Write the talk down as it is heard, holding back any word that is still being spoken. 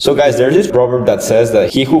So guys, there's this proverb that says that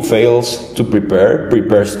he who fails to prepare,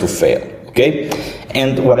 prepares to fail. Okay?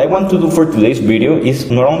 And what I want to do for today's video is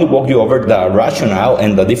not only walk you over the rationale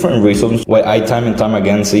and the different reasons why I time and time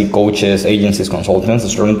again see coaches, agencies, consultants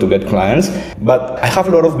struggling to get clients, but I have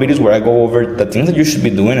a lot of videos where I go over the things that you should be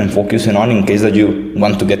doing and focusing on in case that you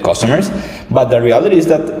want to get customers. But the reality is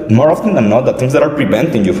that more often than not, the things that are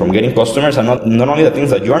preventing you from getting customers are not only the things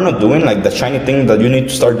that you are not doing, like the shiny thing that you need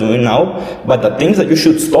to start doing now, but the things that you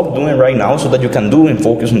should stop doing right now so that you can do and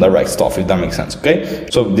focus on the right stuff, if that makes sense, okay?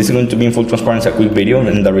 So this is going to be in full transparency, a quick video,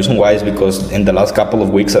 and the reason why is because in the last couple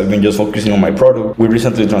of weeks I've been just focusing on my product. We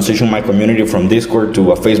recently transitioned my community from Discord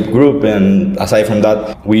to a Facebook group, and aside from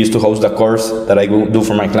that, we used to host a course that I do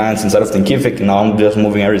for my clients inside of Thinkific, and now I'm just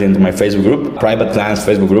moving everything to my Facebook group, private clients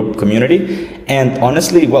Facebook group community. And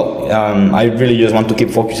honestly, I really just want to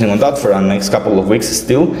keep focusing on that for the next couple of weeks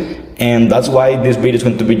still. And that's why this video is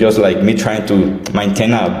going to be just like me trying to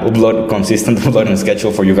maintain a consistent uploading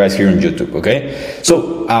schedule for you guys here on YouTube, okay?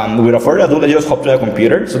 So, without further ado, let's just hop to the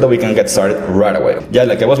computer so that we can get started right away. Yeah,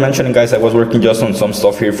 like I was mentioning, guys, I was working just on some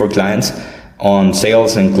stuff here for clients on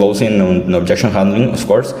sales and closing and objection handling, of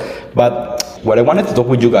course. But what I wanted to talk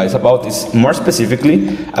with you guys about is more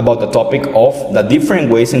specifically about the topic of the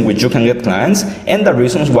different ways in which you can get clients and the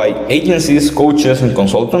reasons why agencies, coaches, and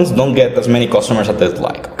consultants don't get as many customers as they'd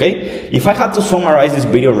like, okay? If I had to summarize this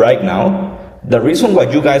video right now, the reason why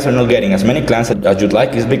you guys are not getting as many clients as you'd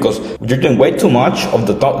like is because you're doing way too much of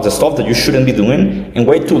the stuff that you shouldn't be doing and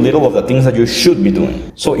way too little of the things that you should be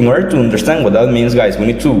doing. So in order to understand what that means, guys, we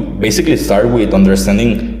need to basically start with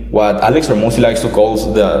understanding what Alex Hormozi likes to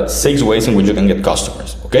call the 6 ways in which you can get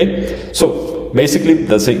customers, okay? So basically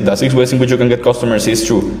the 6 ways in which you can get customers is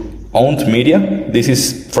through owned media. This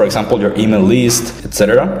is, for example, your email list,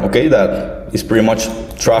 etc., okay? That is pretty much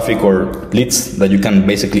traffic or leads that you can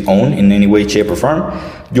basically own in any way, shape, or form.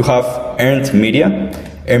 You have earned media.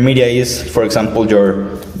 Earned media is, for example,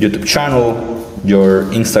 your YouTube channel, your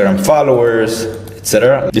Instagram followers,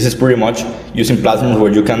 etc. This is pretty much using platforms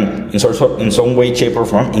where you can, in some way, shape, or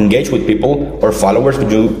form, engage with people or followers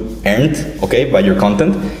that you earned, okay, by your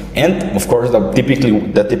content. And of course, the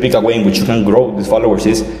typical way in which you can grow these followers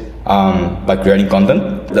is by creating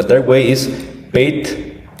content. The third way is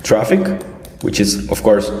paid traffic, which is, of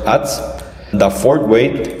course, ads. The fourth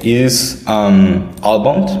way is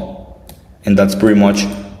outbound, and that's pretty much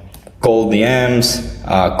cold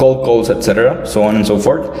DMs, cold calls, etc., so on and so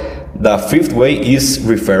forth. The fifth way is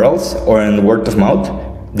referrals or in word of mouth.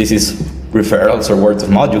 This is referrals or word of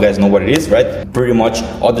mouth. You guys know what it is, right? Pretty much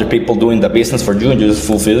other people doing the business for you and you're just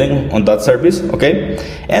fulfilling on that service, okay?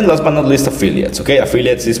 And last but not least, affiliates, okay?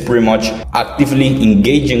 Affiliates is pretty much actively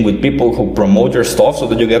engaging with people who promote your stuff so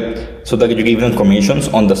that you give them commissions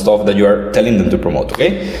on the stuff that you are telling them to promote,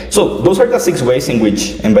 okay? So those are the 6 ways in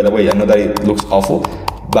which, and by the way, I know that it looks awful,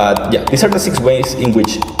 but yeah, these are the 6 ways in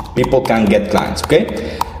which people can get clients,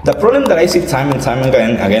 okay? The problem that I see time and time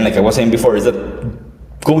again, like I was saying before, is that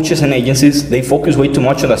coaches and agencies, they focus way too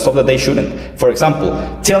much on the stuff that they shouldn't. For example,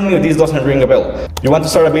 tell me if this doesn't ring a bell. You want to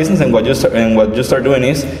start a business, and what you start doing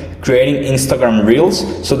is creating Instagram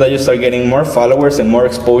Reels so that you start getting more followers and more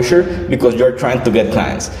exposure because you're trying to get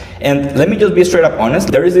clients. And let me just be straight up honest.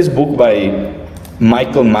 There is this book by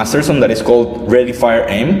Michael Masterson that is called Ready, Fire,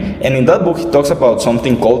 Aim. And in that book, he talks about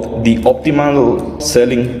something called the optimal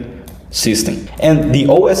selling system. And the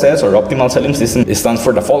OSS, or optimal selling system, stands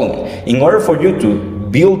for the following. In order for you to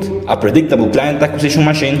build a predictable client acquisition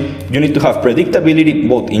machine, you need to have predictability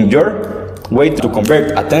both in your way to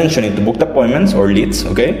convert attention into booked appointments or leads,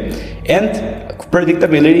 okay? And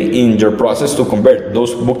predictability in your process to convert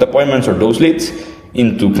those booked appointments or those leads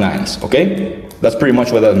into clients, okay? That's pretty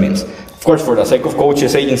much what that means. Of course, for the sake of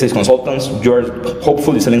coaches, agencies, consultants, you're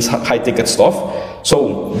hopefully selling high-ticket stuff.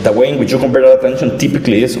 So the way in which you convert that attention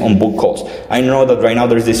typically is on book calls. I know that right now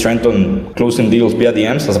there's this trend on closing deals via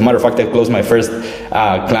DMs. As a matter of fact, I closed my first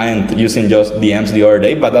client using just DMs the other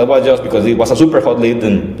day, but that was just because it was a super hot lead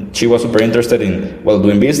and she was super interested in, well,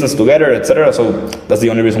 doing business together, etc. So that's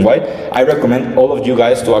the only reason why. I recommend all of you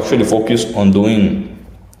guys to actually focus on doing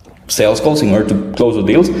sales calls in order to close the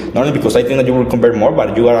deals, not only because I think that you will convert more,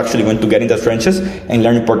 but you are actually going to get in the trenches and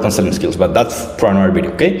learn important selling skills. But that's for another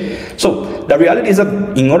video, okay? So the reality is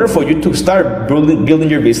that in order for you to start building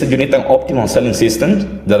your business, you need an optimal selling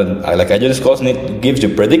system that, like I just discussed, gives you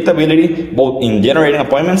predictability both in generating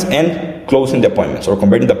appointments and closing the appointments or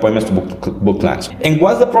converting the appointments to book clients. And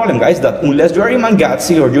what's the problem, guys? That unless you are Iman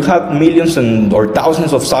Gadzhi or you have millions or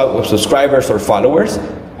thousands of subscribers or followers,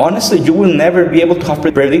 honestly, you will never be able to have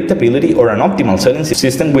predictability or an optimal selling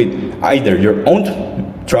system with either your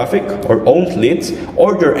own traffic or owned leads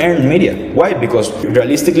or your earned media. Why? Because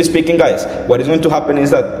realistically speaking, guys, what is going to happen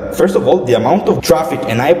is that, first of all, the amount of traffic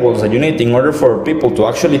and eyeballs that you need in order for people to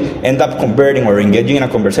actually end up converting or engaging in a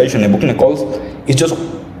conversation and booking a call is just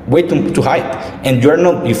way too high. And you're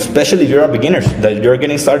not, especially if you're a beginner, that you're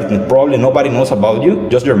getting started and probably nobody knows about you,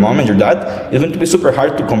 just your mom and your dad, it's going to be super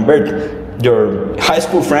hard to convert your high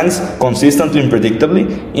school friends consistently and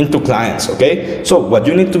predictably into clients, okay? So what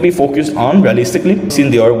you need to be focused on realistically is in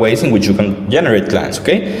the other ways in which you can generate clients,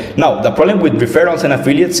 okay? Now, the problem with referrals and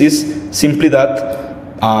affiliates is simply that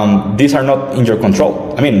these are not in your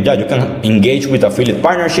control. I mean, yeah, you can engage with affiliate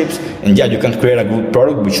partnerships, and yeah, you can create a good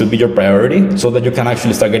product, which should be your priority, so that you can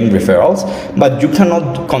actually start getting referrals, but you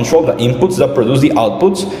cannot control the inputs that produce the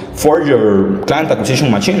outputs for your client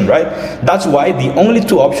acquisition machine, right? That's why the only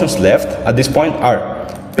two options left at this point are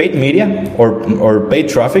paid media or paid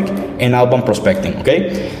traffic and outbound prospecting,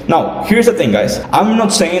 okay? Now, here's the thing, guys. I'm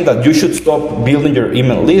not saying that you should stop building your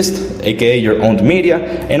email list, aka your own media,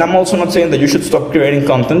 and I'm also not saying that you should stop creating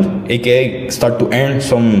content, aka start to earn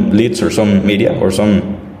some leads or some media or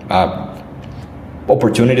some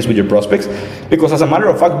opportunities with your prospects, because as a matter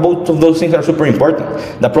of fact, both of those things are super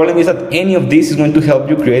important. The problem is that any of this is going to help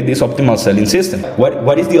you create this optimal selling system.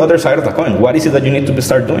 What is the other side of the coin? What is it that you need to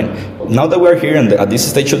start doing? Now that we're here and at this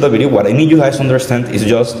stage of the video, what I need you guys to understand is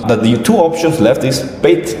just that the two options left is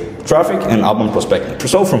paid traffic and outbound prospecting.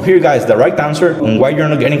 So from here, guys, the right answer on why you're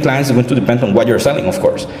not getting clients is going to depend on what you're selling, of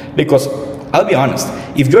course, because I'll be honest,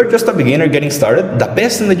 if you're just a beginner getting started, the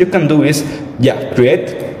best thing that you can do is,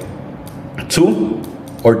 create 2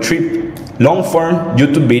 or 3 long-form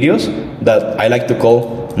YouTube videos that I like to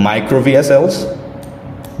call micro VSLs,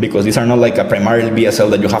 because these are not like a primary VSL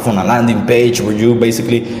that you have on a landing page where you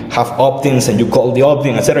basically have opt-ins and you call the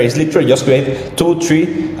opt-in, etc. It's literally just create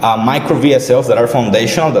 2-3 micro VSLs that are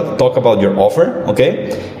foundational, that talk about your offer,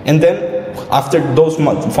 okay? And then after those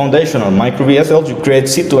foundational micro VSLs, you create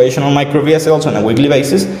situational micro VSLs on a weekly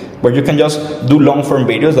basis, where you can just do long-form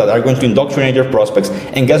videos that are going to indoctrinate your prospects.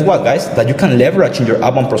 And guess what, guys? That you can leverage in your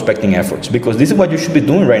outbound prospecting efforts, because this is what you should be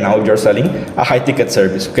doing right now if you're selling a high-ticket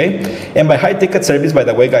service, okay? And by high-ticket service, by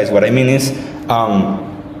the way, guys, what I mean is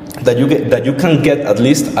that you can get at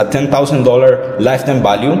least a $10,000 lifetime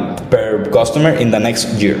value per customer in the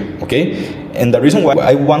next year, okay? And the reason why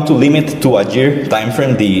I want to limit to a year time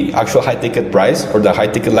frame the actual high ticket price or the high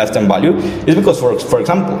ticket lifetime value is because, for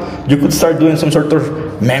example, you could start doing some sort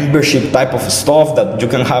of membership type of stuff that you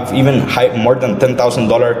can have even more than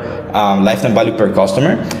 $10,000 lifetime value per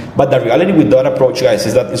customer. But the reality with that approach, guys,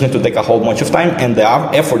 is that it's going to take a whole bunch of time, and the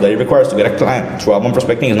effort that it requires to get a client through outbound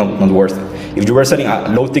prospecting is not worth it. If you were selling a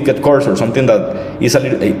low ticket course or something that is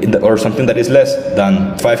something that is less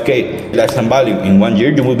than 5K lifetime value in 1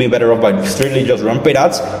 year, you will be better off by strictly just run paid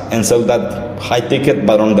ads and sell that high ticket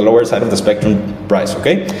but on the lower side of the spectrum price,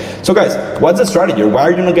 okay? So guys, what's the strategy? Why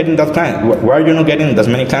are you not getting that client? Why are you not getting as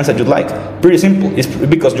many clients as you'd like? Pretty simple. It's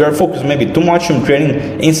because you're focused maybe too much on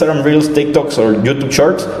creating Instagram Reels, TikToks, or YouTube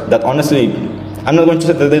Shorts that honestly, I'm not going to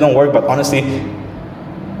say that they don't work, but honestly,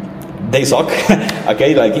 they suck.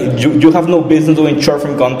 Okay, like you have no business doing short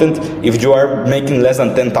form content if you are making less than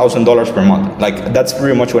 $10,000 per month. Like, that's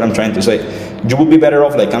pretty much what I'm trying to say. You would be better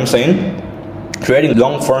off, like I'm saying, creating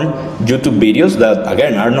long-form YouTube videos that,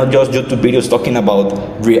 again, are not just YouTube videos talking about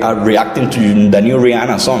reacting to the new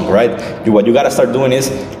Rihanna song, right? What you gotta start doing is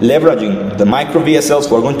leveraging the micro VSLs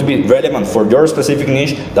who are going to be relevant for your specific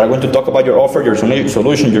niche, that are going to talk about your offer, your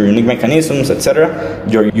solution, your unique mechanisms, etc.,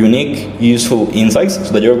 your unique, useful insights,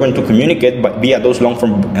 so that you're going to communicate via those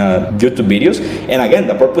long-form YouTube videos. And again,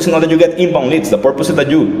 the purpose is not that you get inbound leads. The purpose is that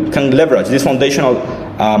you can leverage these foundational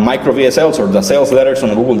micro VSLs or the sales letters on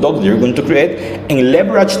a Google Doc that you're going to create, and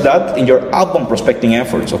leverage that in your outbound prospecting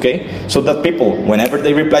efforts, okay? So that people, whenever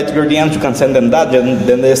they reply to your DMs, you can send them that,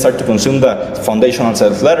 then they start to consume the foundational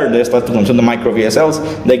sales letter, they start to consume the micro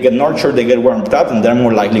VSLs, they get nurtured, they get warmed up, and they're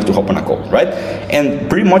more likely to hop on a call, right? And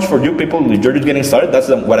pretty much for you people, if you're just getting started, that's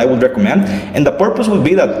what I would recommend. And the purpose would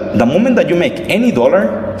be that the moment that you make any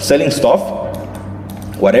dollar selling stuff,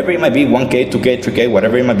 whatever it might be, 1K, 2K, 3K,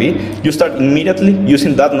 whatever it might be, you start immediately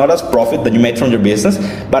using that not as profit that you made from your business,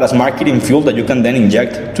 but as marketing fuel that you can then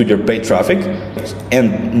inject to your paid traffic.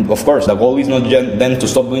 And of course, the goal is not then to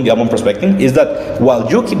stop doing the outbound prospecting, is that while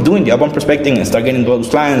you keep doing the outbound prospecting and start getting those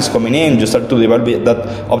clients coming in, you start to develop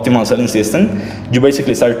that optimal selling system, you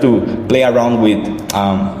basically start to play around with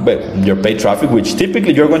your paid traffic, which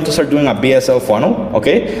typically you're going to start doing a BSL funnel,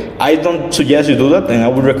 okay? I don't suggest you do that, and I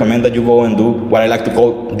would recommend that you go and do what I like to call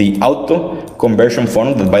called the auto conversion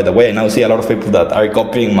funnel. That, by the way, I now see a lot of people that are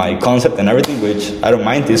copying my concept and everything, which I don't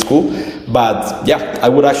mind, it's cool. But yeah, I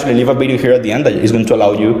would actually leave a video here at the end that is going to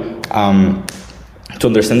allow you to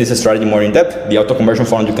understand this strategy more in depth. The auto conversion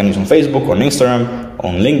funnel you can use on Facebook, on Instagram,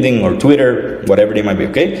 on LinkedIn or Twitter, whatever it might be,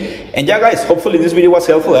 okay? And yeah, guys, hopefully this video was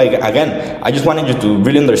helpful. Again, I just wanted you to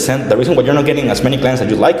really understand the reason why you're not getting as many clients as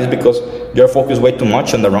you like is because you're focused way too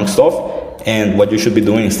much on the wrong stuff. And what you should be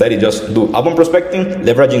doing instead is just do outbound prospecting,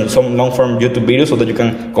 leveraging some long-form YouTube videos so that you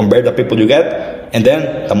can convert the people you get. And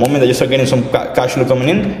then the moment that you start getting some cash flow coming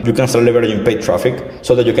in, you can start leveraging paid traffic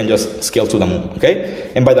so that you can just scale to the moon,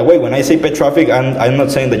 okay? And by the way, when I say paid traffic, I'm not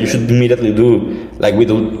saying that you should immediately do, like we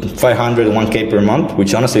do 500, 1K per month,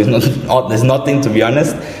 which honestly is there's nothing, to be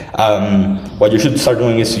honest. What you should start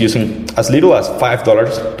doing is using as little as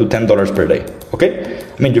 $5 to $10 per day, okay?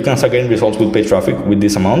 I mean, you can start getting results with paid traffic with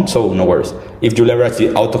this amount, so no worries. If you leverage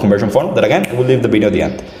the auto conversion funnel, that again, we'll leave the video at the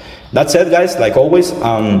end. That said, guys, like always,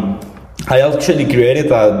 I actually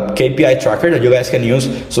created a KPI tracker that you guys can use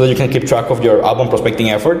so that you can keep track of your outbound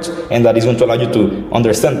prospecting efforts, and that is going to allow you to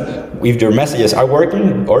understand if your messages are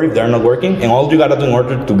working or if they're not working. And all you gotta do in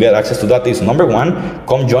order to get access to that is, number one,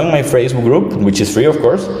 come join my Facebook group, which is free, of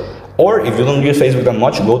course. Or if you don't use Facebook that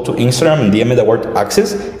much, go to Instagram and DM me the word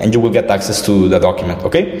access, and you will get access to the document,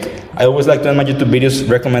 okay? I always like to end my YouTube videos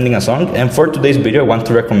recommending a song, and for today's video, I want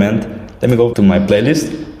to recommend, let me go to my playlist.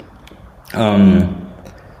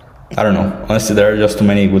 I don't know, honestly, there are just too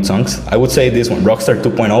many good songs. I would say this one, Rockstar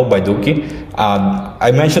 2.0 by Dookie.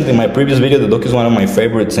 I mentioned in my previous video that Dookie is one of my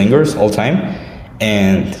favorite singers all time.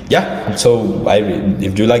 And yeah, so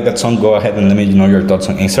if you like that song, go ahead and let me know your thoughts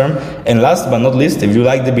on Instagram. And last but not least, if you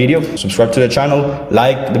like the video, subscribe to the channel,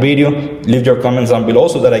 like the video, leave your comments down below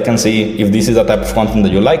so that I can see if this is the type of content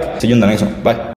that you like. See you in the next one. Bye.